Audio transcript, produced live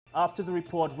after the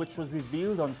report, which was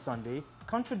revealed on Sunday,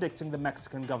 contradicting the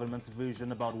Mexican government's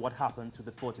version about what happened to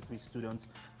the 43 students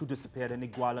who disappeared in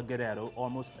Iguala, Guerrero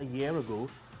almost a year ago,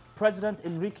 President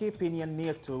Enrique Peña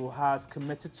Nieto has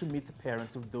committed to meet the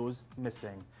parents of those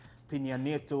missing. Peña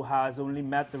Nieto has only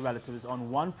met the relatives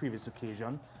on one previous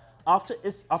occasion. After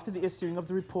the issuing of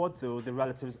the report, though, the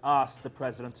relatives asked the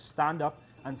president to stand up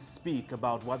and speak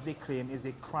about what they claim is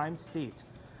a crime state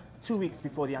 2 weeks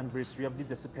before the anniversary of the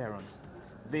disappearance.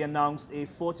 They announced a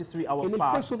 43-hour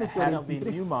fast ahead of a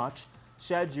new march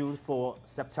scheduled for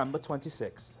September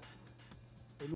 26th.